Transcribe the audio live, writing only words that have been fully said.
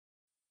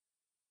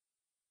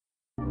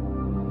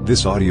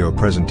This audio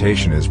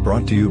presentation is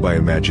brought to you by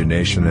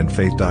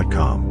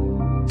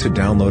imaginationandfaith.com. To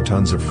download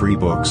tons of free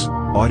books,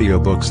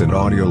 audiobooks and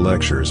audio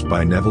lectures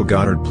by Neville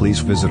Goddard, please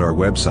visit our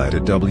website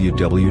at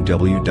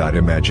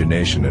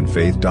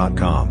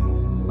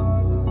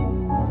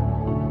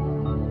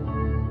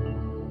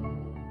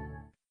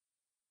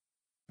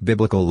www.imaginationandfaith.com.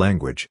 Biblical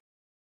language.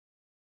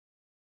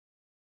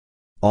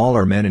 All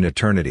are men in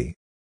eternity.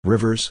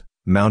 Rivers,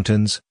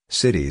 mountains,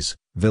 cities,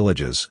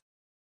 villages.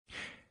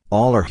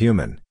 All are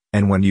human,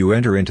 and when you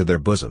enter into their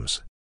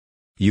bosoms,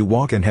 you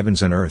walk in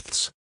heavens and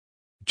earths.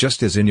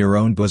 Just as in your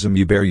own bosom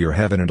you bear your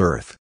heaven and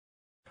earth.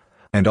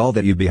 And all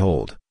that you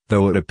behold,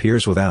 though it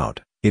appears without,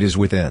 it is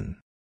within.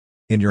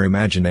 In your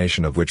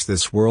imagination, of which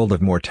this world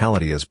of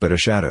mortality is but a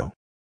shadow.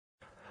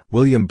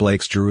 William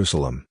Blake's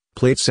Jerusalem,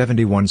 Plate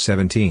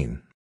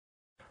 7117.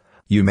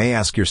 You may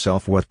ask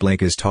yourself what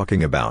Blake is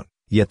talking about,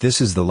 yet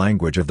this is the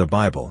language of the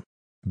Bible.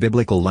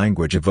 Biblical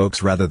language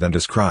evokes rather than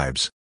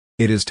describes.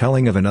 It is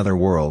telling of another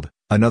world,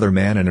 another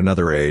man and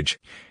another age.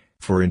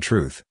 For in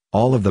truth,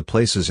 all of the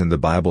places in the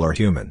Bible are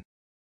human.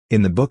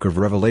 In the book of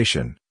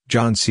Revelation,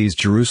 John sees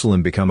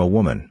Jerusalem become a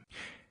woman,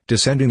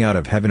 descending out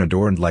of heaven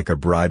adorned like a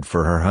bride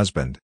for her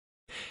husband.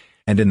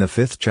 And in the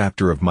 5th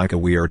chapter of Micah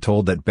we are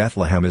told that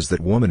Bethlehem is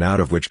that woman out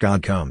of which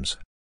God comes.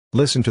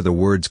 Listen to the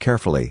words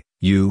carefully.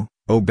 You,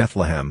 O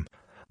Bethlehem,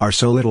 are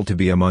so little to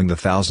be among the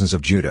thousands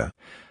of Judah.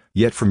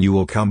 Yet from you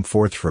will come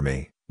forth for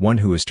me, one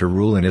who is to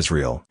rule in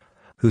Israel,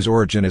 whose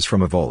origin is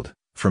from of old,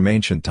 from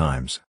ancient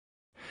times.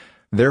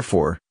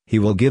 Therefore, he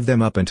will give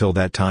them up until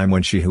that time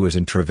when she who is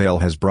in travail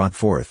has brought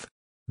forth.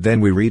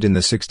 Then we read in the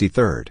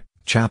 63rd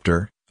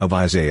chapter of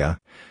Isaiah,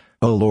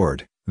 O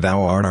Lord,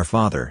 thou art our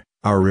Father,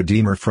 our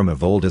Redeemer, from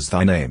of old is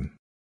thy name.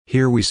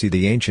 Here we see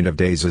the Ancient of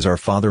Days as our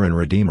Father and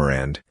Redeemer,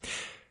 and,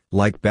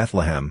 like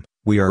Bethlehem,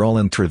 we are all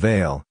in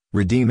travail,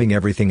 redeeming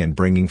everything and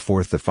bringing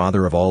forth the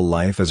Father of all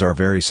life as our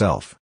very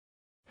self.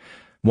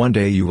 One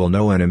day you will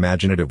know an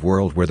imaginative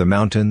world where the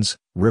mountains,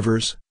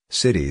 rivers,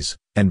 cities,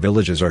 and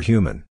villages are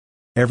human.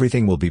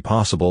 Everything will be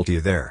possible to you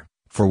there,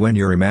 for when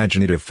your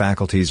imaginative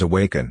faculties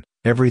awaken,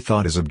 every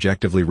thought is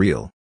objectively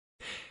real.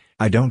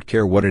 I don't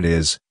care what it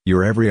is,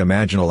 your every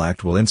imaginal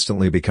act will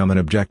instantly become an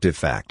objective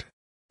fact.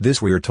 This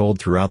we are told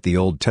throughout the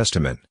Old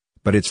Testament,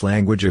 but its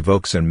language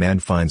evokes and man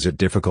finds it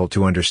difficult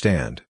to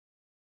understand.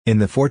 In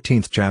the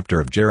 14th chapter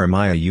of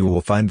Jeremiah you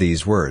will find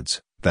these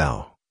words,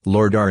 Thou,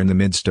 Lord, are in the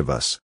midst of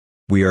us.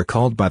 We are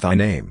called by thy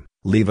name,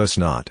 leave us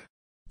not.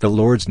 The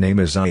Lord's name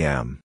is I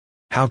Am.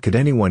 How could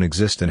anyone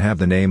exist and have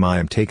the name I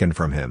Am taken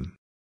from him?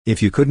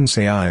 If you couldn't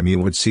say I Am, you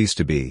would cease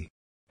to be.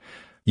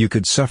 You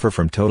could suffer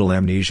from total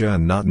amnesia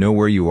and not know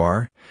where you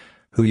are,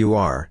 who you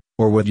are,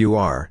 or what you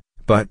are,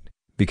 but,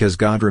 because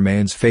God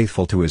remains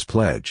faithful to his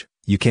pledge,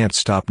 you can't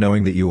stop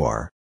knowing that you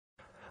are.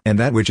 And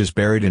that which is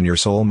buried in your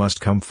soul must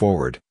come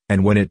forward,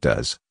 and when it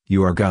does,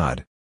 you are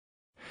God.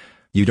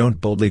 You don't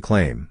boldly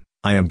claim,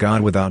 I am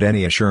God, without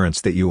any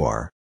assurance that you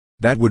are.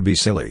 That would be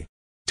silly.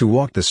 To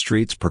walk the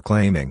streets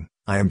proclaiming,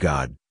 I am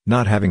God,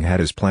 not having had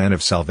his plan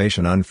of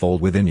salvation unfold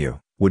within you,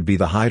 would be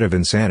the height of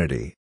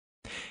insanity.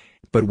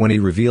 But when he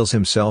reveals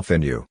himself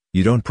in you,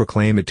 you don't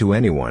proclaim it to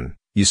anyone,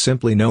 you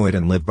simply know it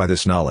and live by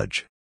this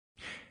knowledge.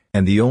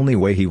 And the only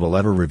way he will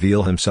ever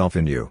reveal himself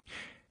in you,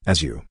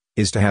 as you,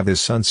 is to have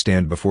his Son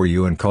stand before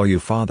you and call you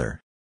Father.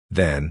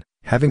 Then,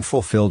 having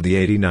fulfilled the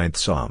 89th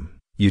Psalm,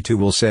 you too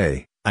will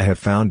say, I have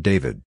found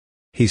David.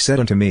 He said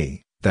unto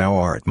me, Thou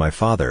art my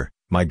Father,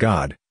 my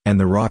God, and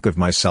the rock of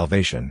my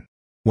salvation.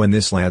 When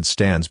this lad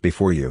stands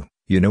before you,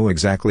 you know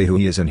exactly who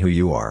he is and who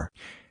you are.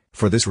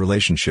 For this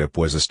relationship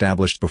was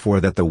established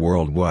before that the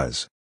world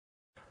was.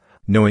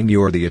 Knowing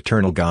you are the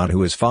eternal God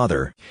who is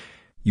Father,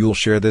 you'll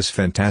share this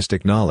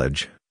fantastic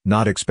knowledge,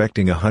 not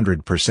expecting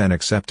 100%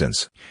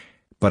 acceptance,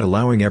 but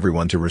allowing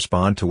everyone to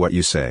respond to what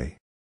you say.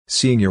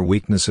 Seeing your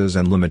weaknesses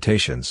and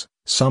limitations,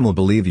 some will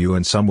believe you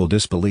and some will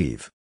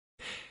disbelieve.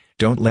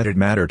 Don't let it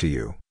matter to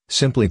you,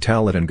 simply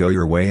tell it and go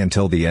your way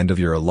until the end of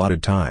your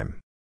allotted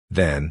time.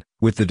 Then,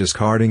 with the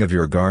discarding of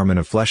your garment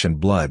of flesh and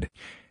blood,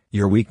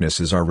 your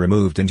weaknesses are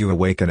removed and you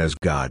awaken as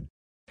God.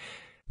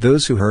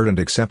 Those who heard and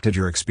accepted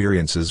your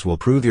experiences will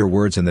prove your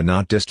words in the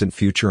not distant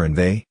future, and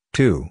they,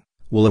 too,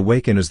 will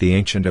awaken as the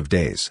Ancient of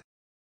Days.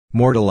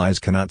 Mortal eyes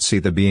cannot see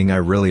the being I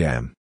really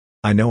am.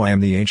 I know I am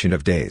the Ancient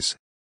of Days.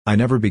 I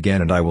never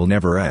began and I will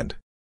never end.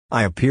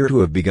 I appear to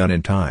have begun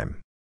in time.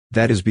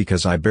 That is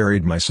because I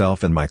buried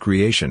myself and my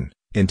creation,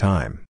 in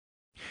time.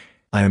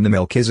 I am the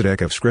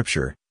Melchizedek of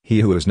Scripture, he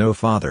who has no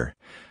father,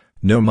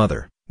 no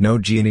mother, no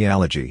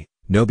genealogy,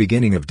 no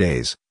beginning of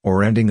days,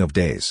 or ending of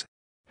days.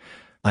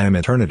 I am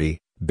eternity,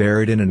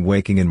 buried in and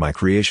waking in my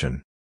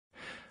creation.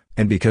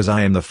 And because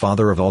I am the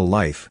Father of all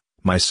life,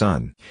 my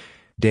Son,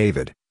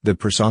 David, the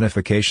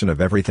personification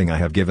of everything I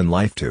have given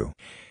life to,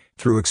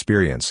 through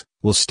experience,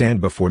 will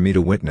stand before me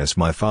to witness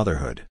my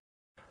fatherhood.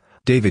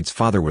 David's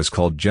father was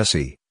called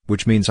Jesse,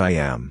 which means I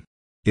am.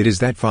 It is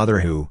that father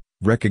who,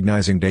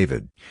 recognizing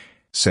David,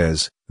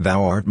 says,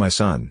 Thou art my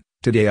son,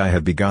 today I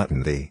have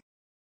begotten thee.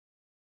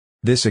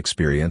 This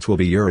experience will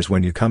be yours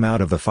when you come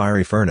out of the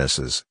fiery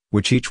furnaces,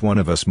 which each one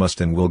of us must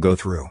and will go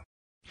through.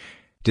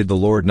 Did the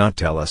Lord not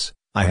tell us,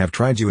 "I have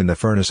tried you in the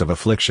furnace of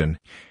affliction"?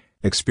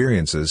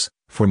 Experiences,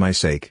 for my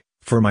sake,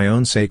 for my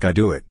own sake I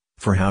do it,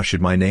 for how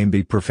should my name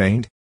be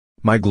profaned?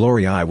 My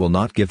glory I will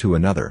not give to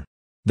another.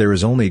 There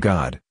is only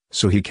God,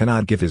 so he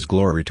cannot give his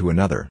glory to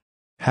another.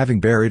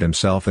 Having buried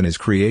himself in his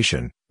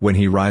creation, when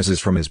he rises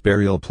from his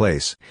burial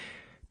place,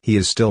 he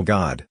is still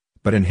God,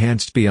 but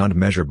enhanced beyond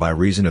measure by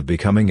reason of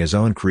becoming his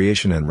own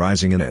creation and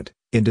rising in it,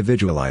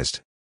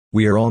 individualized.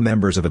 We are all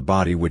members of a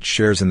body which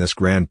shares in this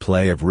grand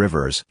play of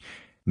rivers,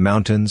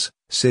 mountains,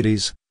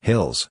 cities,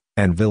 hills,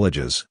 and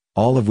villages,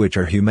 all of which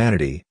are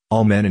humanity,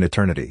 all men in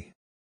eternity.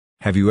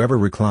 Have you ever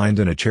reclined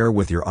in a chair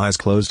with your eyes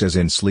closed as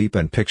in sleep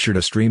and pictured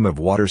a stream of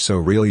water so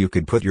real you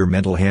could put your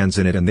mental hands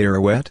in it and they are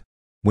wet?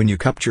 When you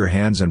cupped your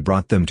hands and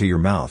brought them to your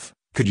mouth,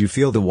 could you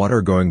feel the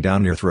water going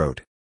down your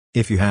throat?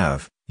 If you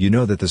have, you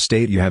know that the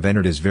state you have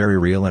entered is very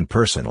real and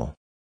personal.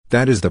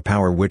 That is the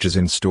power which is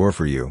in store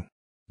for you.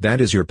 That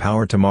is your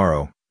power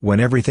tomorrow, when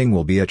everything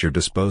will be at your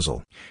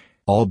disposal.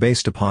 All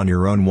based upon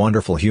your own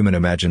wonderful human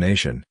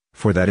imagination,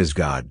 for that is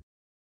God.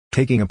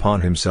 Taking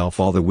upon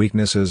himself all the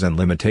weaknesses and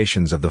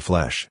limitations of the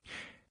flesh,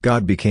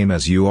 God became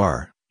as you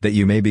are, that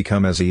you may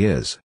become as he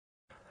is.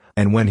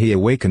 And when he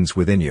awakens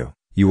within you,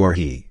 you are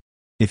he.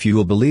 If you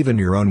will believe in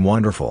your own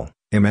wonderful,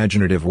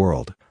 imaginative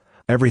world,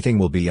 everything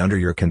will be under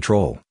your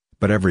control,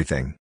 but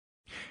everything.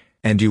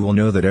 And you will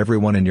know that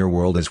everyone in your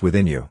world is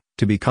within you,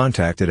 to be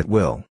contacted at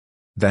will.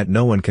 That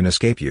no one can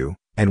escape you,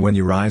 and when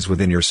you rise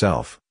within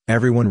yourself,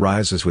 everyone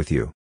rises with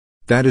you.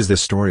 That is the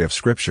story of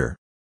Scripture.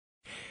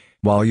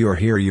 While you are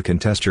here you can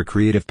test your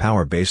creative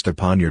power based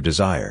upon your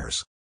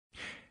desires.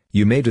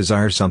 You may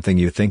desire something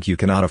you think you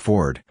cannot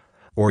afford,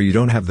 or you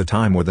don't have the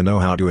time or the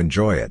know-how to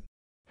enjoy it.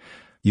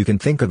 You can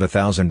think of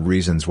 1,000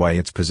 reasons why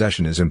its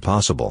possession is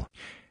impossible.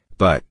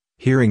 But,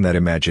 hearing that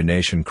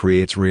imagination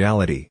creates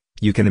reality,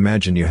 you can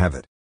imagine you have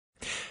it.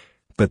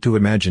 But to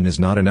imagine is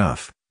not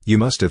enough, you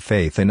must have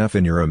faith enough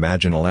in your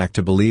imaginal act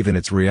to believe in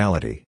its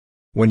reality.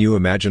 When you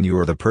imagine you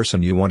are the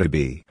person you want to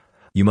be,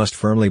 you must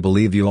firmly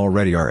believe you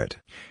already are it.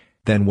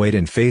 Then wait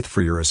in faith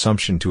for your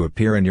assumption to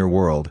appear in your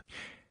world.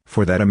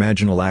 For that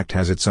imaginal act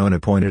has its own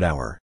appointed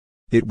hour.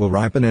 It will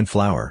ripen and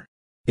flower.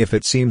 If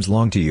it seems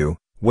long to you,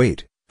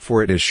 wait,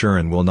 for it is sure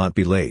and will not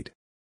be late.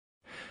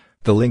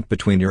 The link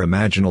between your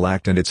imaginal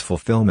act and its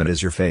fulfillment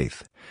is your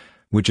faith,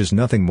 which is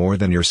nothing more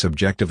than your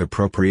subjective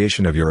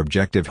appropriation of your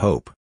objective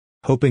hope.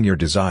 Hoping your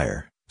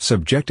desire,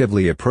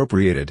 subjectively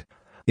appropriated,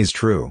 is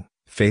true.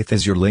 Faith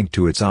is your link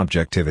to its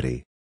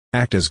objectivity.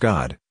 Act as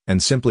God,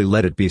 and simply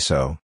let it be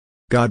so.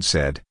 God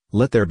said,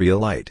 "Let there be a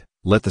light,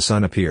 let the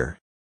sun appear.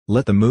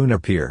 Let the moon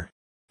appear."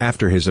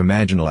 After his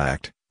imaginal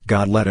act,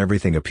 God let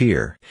everything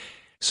appear,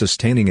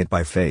 sustaining it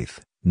by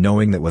faith,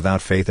 knowing that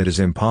without faith it is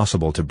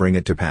impossible to bring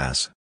it to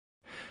pass.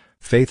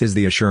 Faith is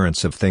the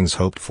assurance of things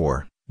hoped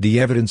for, the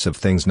evidence of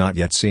things not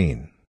yet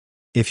seen.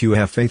 If you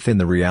have faith in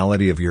the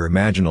reality of your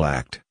imaginal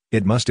act,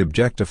 it must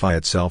objectify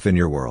itself in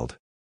your world.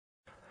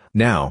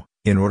 Now,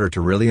 in order to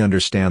really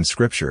understand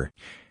Scripture,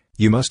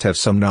 you must have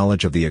some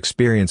knowledge of the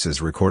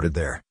experiences recorded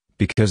there,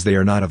 because they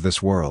are not of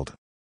this world.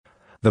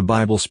 The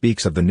Bible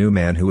speaks of the new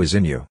man who is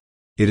in you.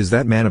 It is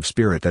that man of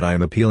spirit that I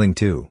am appealing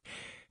to,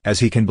 as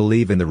he can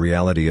believe in the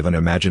reality of an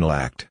imaginal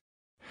act.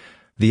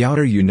 The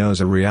outer you knows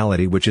a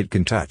reality which it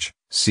can touch,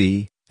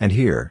 see, and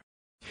hear.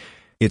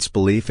 Its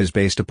belief is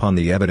based upon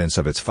the evidence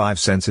of its 5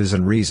 senses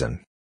and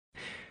reason.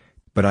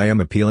 But I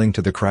am appealing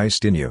to the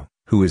Christ in you,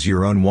 who is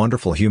your own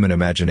wonderful human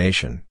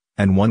imagination,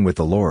 and one with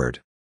the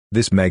Lord.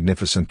 This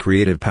magnificent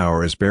creative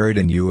power is buried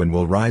in you and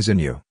will rise in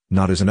you,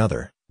 not as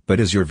another, but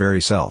as your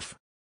very self.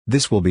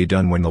 This will be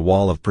done when the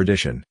wall of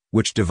perdition,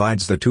 which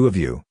divides the two of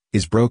you,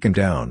 is broken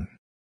down.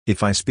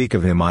 If I speak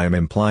of him I am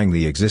implying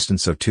the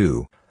existence of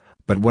two.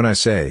 But when I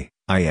say,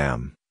 I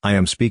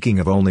am speaking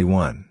of only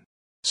one.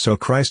 So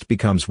Christ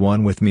becomes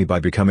one with me by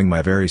becoming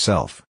my very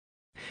self.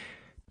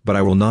 But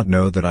I will not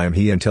know that I am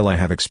he until I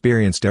have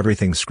experienced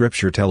everything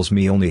Scripture tells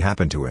me only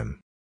happened to him.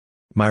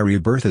 My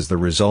rebirth is the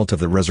result of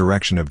the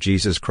resurrection of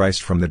Jesus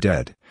Christ from the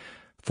dead.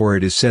 For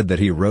it is said that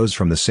he rose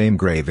from the same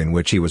grave in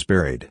which he was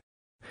buried.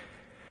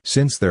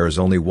 Since there is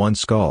only one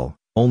skull,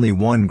 only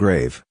one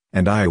grave,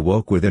 and I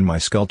awoke within my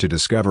skull to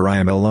discover I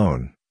am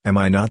alone, am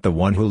I not the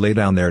one who lay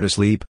down there to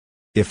sleep?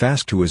 If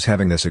asked who is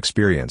having this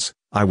experience,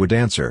 I would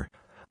answer,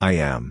 I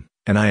am,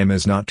 and I am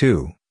as not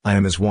two, I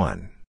am as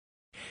one.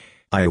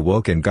 I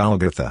awoke in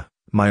Golgotha,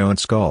 my own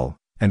skull,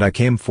 and I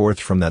came forth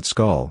from that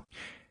skull.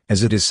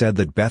 As it is said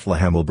that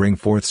Bethlehem will bring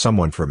forth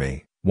someone for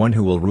me, one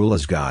who will rule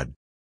as God.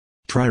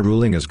 Try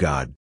ruling as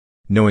God.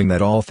 Knowing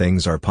that all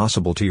things are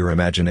possible to your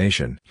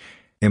imagination.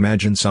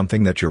 Imagine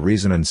something that your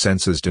reason and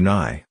senses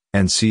deny,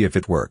 and see if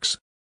it works.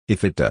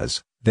 If it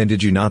does, then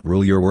did you not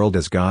rule your world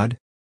as God?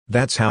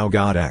 That's how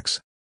God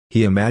acts.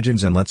 He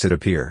imagines and lets it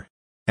appear.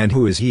 And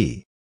who is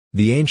he?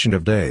 The Ancient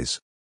of Days.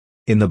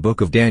 In the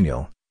book of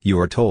Daniel, you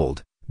are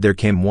told, there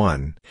came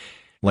one,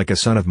 like a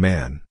son of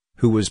man,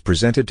 who was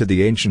presented to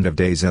the Ancient of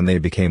Days and they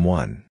became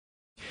one.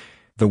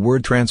 The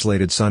word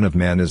translated Son of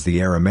Man is the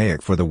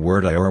Aramaic for the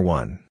word I or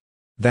one.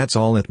 That's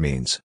all it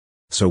means.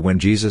 So when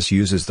Jesus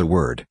uses the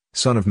word,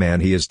 Son of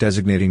Man, he is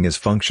designating his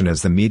function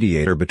as the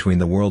mediator between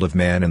the world of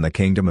man and the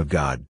kingdom of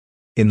God.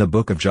 In the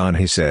book of John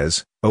he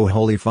says, O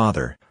Holy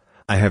Father,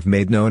 I have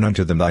made known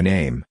unto them thy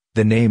name,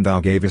 the name thou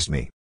gavest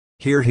me.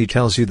 Here he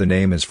tells you the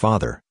name is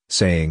Father,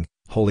 saying,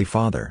 Holy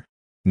Father.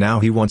 Now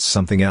he wants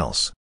something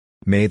else.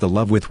 May the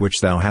love with which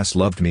thou hast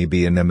loved me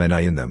be in them and I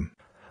in them.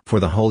 For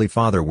the Holy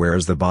Father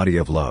wears the body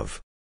of love.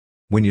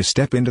 When you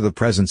step into the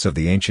presence of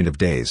the Ancient of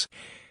Days,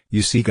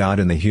 you see God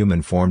in the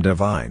human form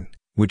divine,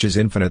 which is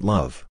infinite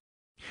love.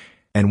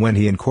 And when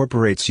he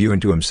incorporates you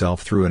into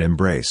himself through an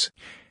embrace,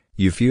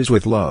 you fuse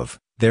with love,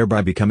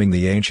 thereby becoming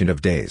the Ancient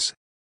of Days.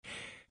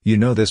 You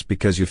know this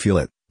because you feel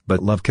it,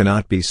 but love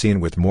cannot be seen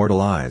with mortal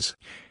eyes.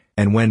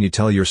 And when you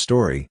tell your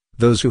story,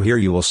 those who hear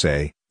you will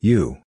say,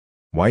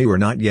 why you are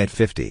not yet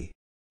 50.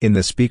 In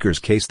the speaker's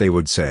case they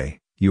would say,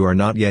 you are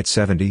not yet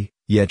 70,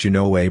 yet you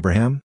know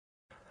Abraham?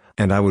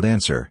 And I would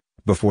answer,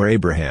 before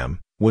Abraham,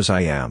 was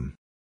I am.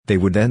 They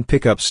would then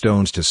pick up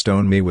stones to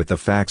stone me with the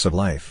facts of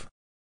life.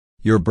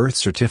 Your birth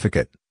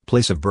certificate,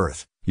 place of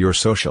birth, your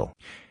social,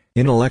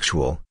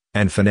 intellectual,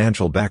 and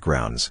financial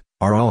backgrounds,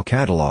 are all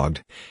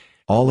catalogued,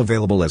 all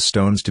available as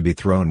stones to be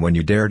thrown when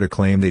you dare to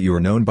claim that you are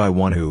known by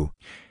one who,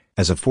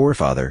 as a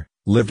forefather,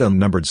 lived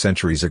unnumbered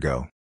centuries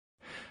ago.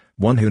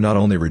 One who not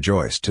only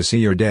rejoiced to see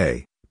your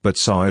day, but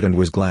saw it and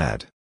was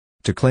glad.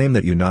 To claim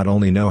that you not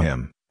only know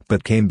him,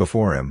 but came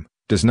before him,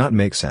 does not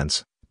make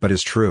sense, but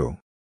is true.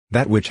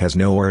 That which has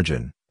no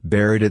origin,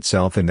 buried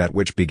itself in that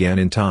which began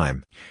in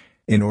time,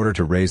 in order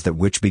to raise that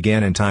which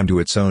began in time to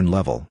its own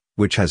level,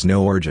 which has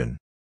no origin.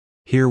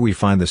 Here we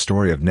find the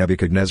story of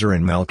Nebuchadnezzar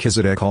and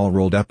Melchizedek all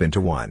rolled up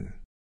into one.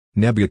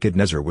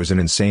 Nebuchadnezzar was an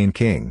insane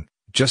king,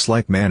 just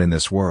like man in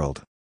this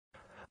world.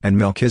 And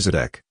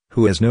Melchizedek,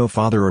 who has no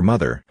father or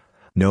mother,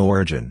 no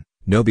origin,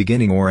 no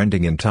beginning or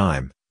ending in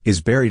time, is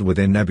buried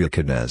within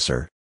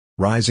Nebuchadnezzar.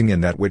 Rising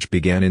in that which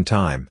began in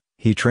time,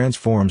 he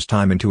transforms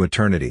time into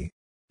eternity.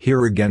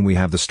 Here again we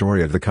have the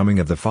story of the coming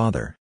of the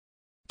Father.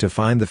 To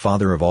find the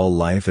Father of all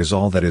life is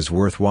all that is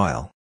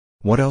worthwhile.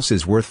 What else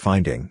is worth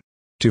finding?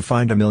 To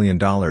find $1 million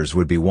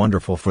would be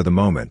wonderful for the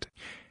moment.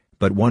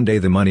 But one day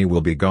the money will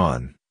be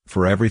gone,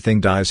 for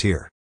everything dies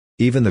here.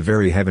 Even the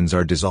very heavens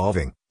are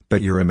dissolving,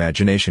 but your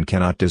imagination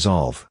cannot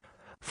dissolve.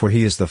 For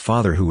he is the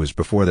Father who was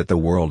before that the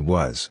world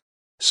was.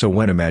 So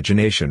when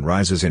imagination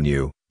rises in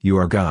you, you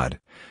are God.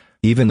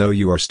 Even though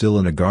you are still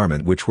in a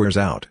garment which wears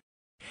out.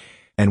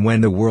 And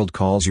when the world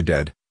calls you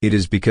dead, it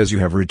is because you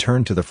have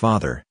returned to the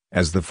Father,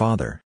 as the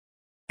Father.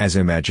 As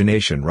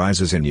imagination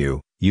rises in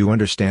you, you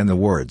understand the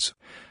words,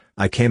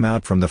 I came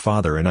out from the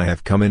Father and I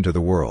have come into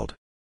the world.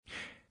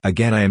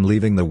 Again I am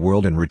leaving the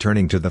world and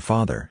returning to the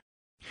Father.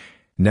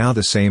 Now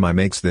the same I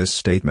makes this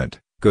statement,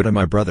 go to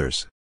my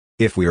brothers.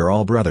 If we are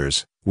all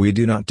brothers, we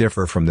do not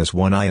differ from this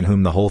one I in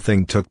whom the whole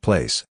thing took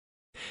place.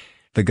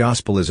 The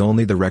gospel is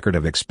only the record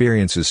of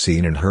experiences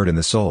seen and heard in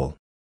the soul.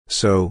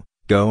 So,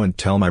 go and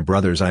tell my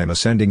brothers I am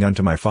ascending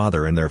unto my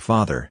Father and their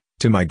Father,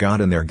 to my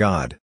God and their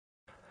God.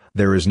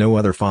 There is no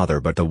other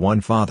Father but the one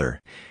Father,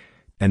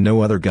 and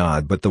no other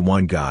God but the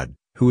one God,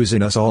 who is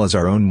in us all as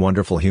our own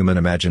wonderful human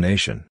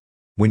imagination.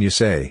 When you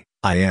say,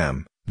 I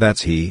am,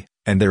 that's He,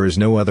 and there is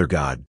no other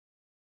God.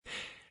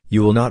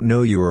 You will not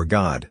know you are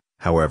God,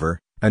 however,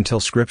 until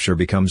Scripture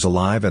becomes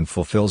alive and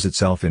fulfills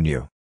itself in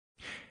you.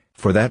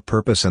 For that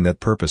purpose and that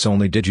purpose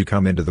only did you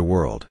come into the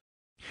world.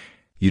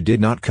 You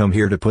did not come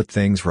here to put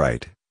things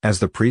right, as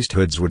the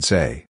priesthoods would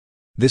say.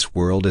 This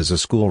world is a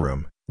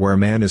schoolroom, where a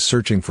man is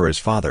searching for his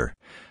Father.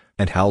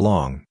 And how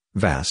long,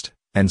 vast,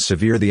 and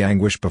severe the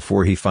anguish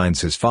before he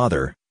finds his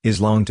Father, is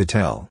long to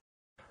tell.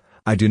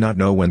 I do not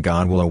know when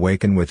God will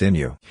awaken within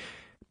you.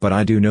 But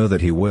I do know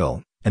that He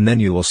will, and then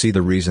you will see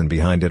the reason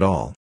behind it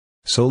all.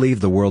 So leave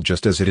the world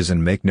just as it is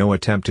and make no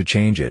attempt to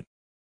change it.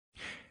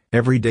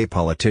 Everyday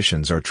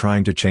politicians are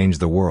trying to change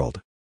the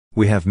world.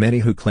 We have many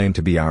who claim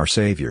to be our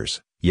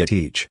saviors, yet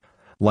each,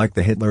 like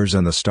the Hitlers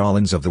and the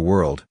Stalins of the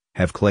world,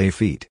 have clay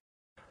feet.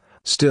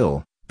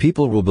 Still,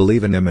 people will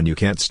believe in them and you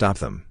can't stop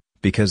them,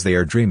 because they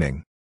are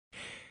dreaming.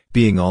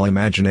 Being all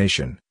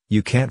imagination,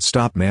 you can't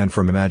stop man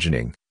from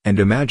imagining, and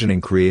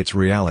imagining creates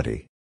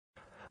reality.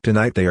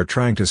 Tonight they are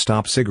trying to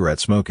stop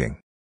cigarette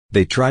smoking.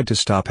 They tried to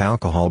stop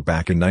alcohol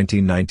back in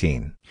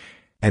 1919.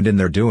 And in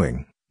their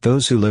doing,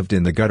 those who lived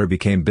in the gutter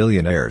became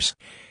billionaires,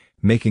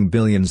 making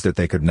billions that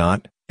they could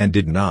not, and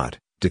did not,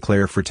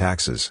 declare for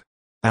taxes.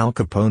 Al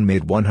Capone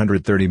made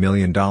 $130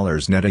 million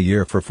net a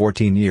year for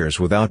 14 years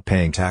without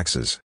paying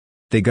taxes.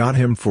 They got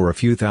him for a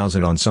few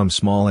thousand on some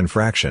small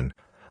infraction.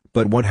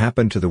 But what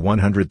happened to the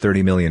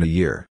 $130 million a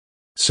year?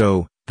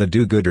 So, the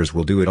do-gooders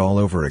will do it all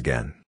over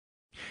again.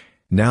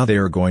 Now they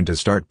are going to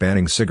start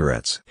banning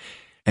cigarettes.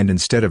 And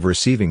instead of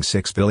receiving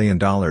 $6 billion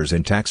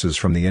in taxes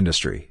from the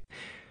industry,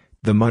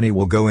 the money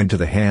will go into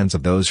the hands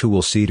of those who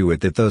will see to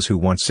it that those who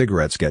want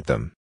cigarettes get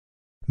them.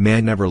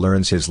 Man never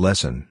learns his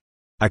lesson.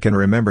 I can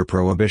remember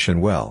Prohibition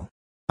well.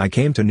 I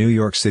came to New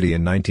York City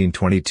in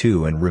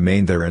 1922 and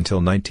remained there until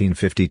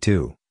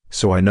 1952,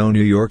 so I know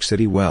New York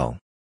City well.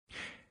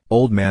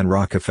 Old man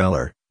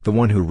Rockefeller, the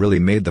one who really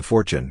made the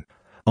fortune,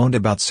 owned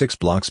about 6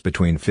 blocks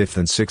between 5th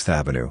and 6th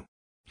Avenue.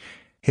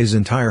 His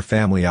entire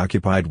family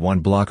occupied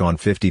 1 block on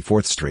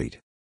 54th Street.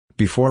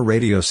 Before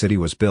Radio City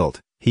was built,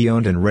 he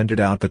owned and rented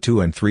out the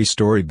 2- and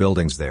 3-story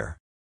buildings there.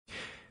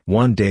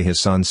 One day his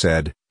son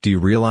said, "Do you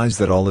realize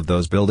that all of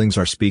those buildings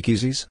are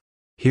speakeasies?"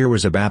 Here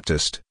was a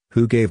Baptist,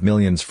 who gave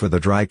millions for the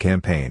Dry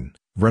campaign,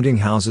 renting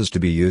houses to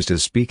be used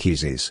as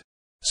speakeasies.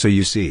 So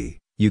you see,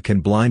 you can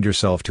blind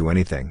yourself to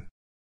anything.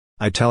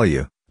 I tell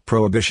you,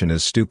 prohibition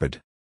is stupid.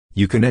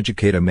 You can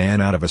educate a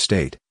man out of a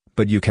state,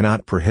 but you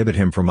cannot prohibit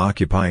him from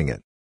occupying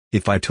it.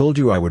 If I told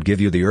you I would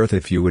give you the earth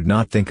if you would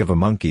not think of a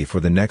monkey for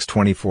the next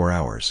 24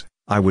 hours,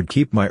 I would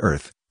keep my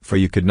earth, for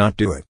you could not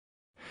do it.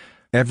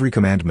 Every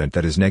commandment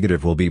that is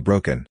negative will be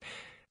broken.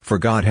 For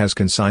God has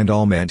consigned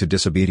all men to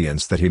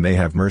disobedience that he may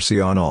have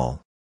mercy on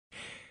all.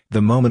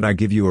 The moment I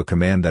give you a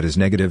command that is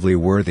negatively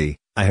worthy,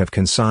 I have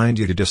consigned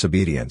you to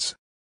disobedience.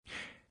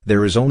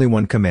 There is only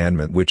one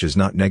commandment which is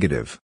not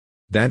negative.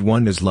 That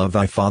one is love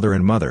thy father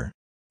and mother.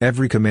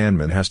 Every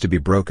commandment has to be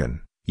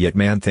broken, yet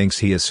man thinks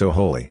he is so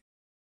holy.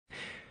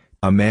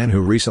 A man who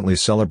recently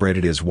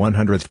celebrated his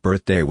 100th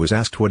birthday was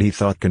asked what he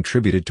thought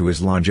contributed to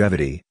his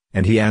longevity,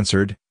 and he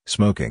answered,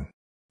 "Smoking.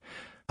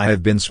 I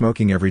have been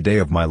smoking every day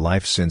of my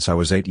life since I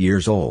was 8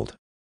 years old."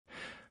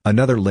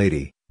 Another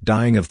lady,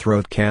 dying of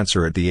throat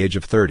cancer at the age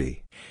of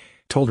 30,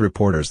 told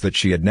reporters that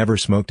she had never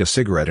smoked a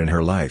cigarette in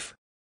her life.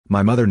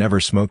 "My mother never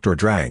smoked or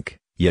drank,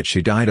 yet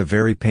she died a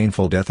very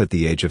painful death at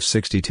the age of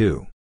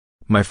 62.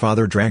 My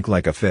father drank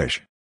like a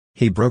fish.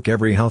 He broke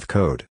every health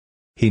code.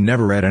 He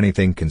never read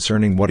anything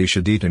concerning what he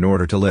should eat in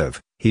order to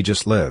live, he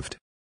just lived.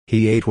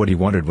 He ate what he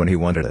wanted when he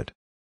wanted it.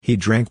 He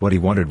drank what he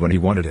wanted when he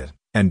wanted it,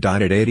 and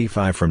died at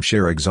 85 from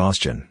sheer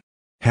exhaustion.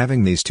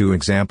 Having these 2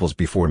 examples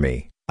before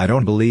me, I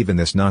don't believe in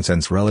this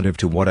nonsense relative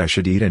to what I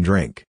should eat and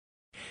drink.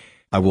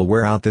 I will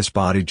wear out this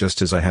body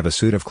just as I have a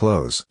suit of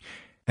clothes.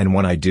 And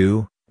when I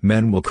do,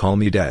 men will call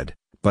me dead,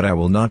 but I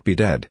will not be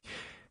dead.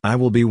 I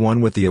will be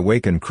one with the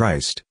awakened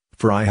Christ,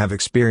 for I have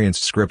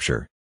experienced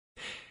Scripture.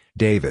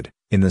 David,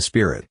 in the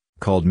Spirit,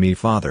 called me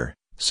Father,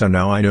 so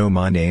now I know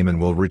my name and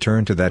will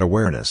return to that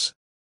awareness.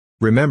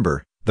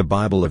 Remember, the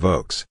Bible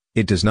evokes,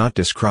 it does not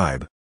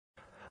describe.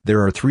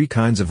 There are 3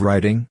 kinds of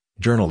writing: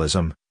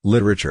 journalism,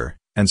 literature,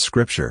 and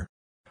scripture.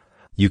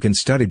 You can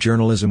study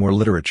journalism or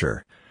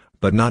literature,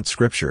 but not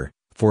scripture,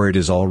 for it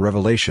is all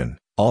revelation,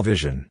 all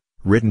vision,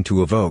 written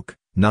to evoke,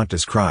 not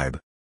describe.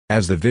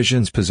 As the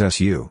visions possess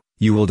you,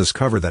 you will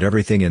discover that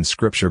everything in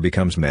scripture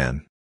becomes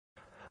man.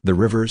 The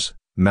rivers,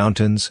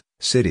 mountains,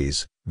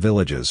 cities,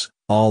 villages,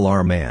 all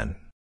are man.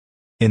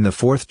 In the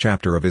 4th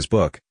chapter of his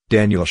book,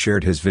 Daniel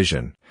shared his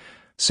vision,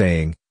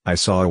 saying, "I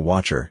saw a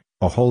watcher,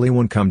 a holy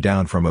one, come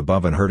down from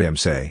above and heard him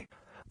say,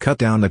 'Cut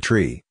down the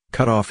tree,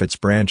 cut off its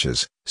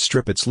branches,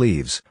 strip its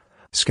leaves,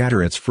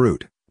 scatter its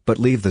fruit, but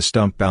leave the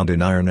stump bound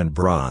in iron and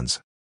bronze.'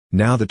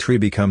 Now the tree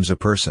becomes a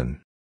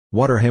person.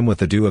 Water him with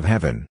the dew of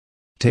heaven.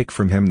 Take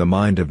from him the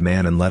mind of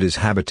man and let his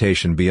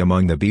habitation be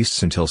among the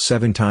beasts until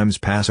 7 times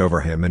pass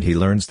over him and he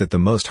learns that the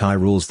Most High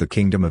rules the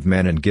kingdom of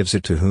men and gives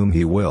it to whom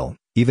he will,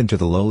 even to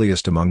the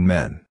lowliest among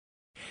men."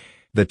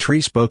 The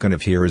tree spoken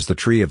of here is the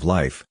tree of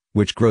life,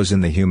 which grows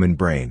in the human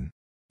brain.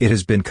 It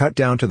has been cut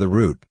down to the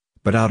root,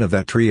 but out of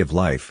that tree of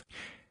life,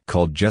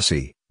 called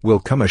Jesse, will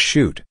come a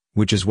shoot,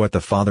 which is what the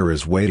Father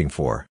is waiting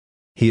for.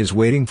 He is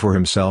waiting for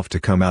himself to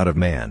come out of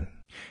man,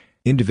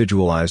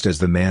 individualized as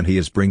the man he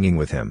is bringing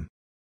with him.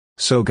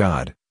 So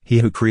God, he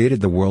who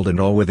created the world and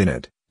all within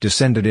it,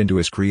 descended into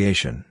his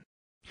creation.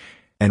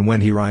 And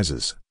when he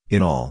rises,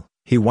 in all,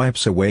 he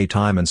wipes away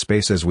time and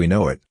space as we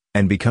know it,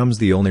 and becomes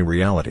the only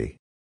reality.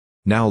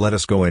 Now let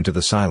us go into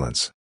the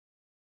silence.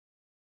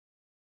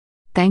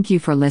 Thank you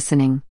for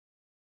listening.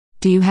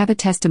 Do you have a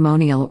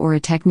testimonial or a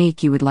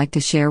technique you would like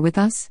to share with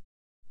us?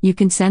 You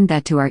can send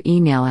that to our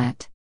email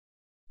at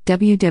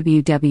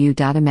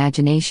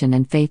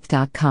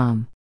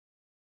www.imaginationandfaith.com.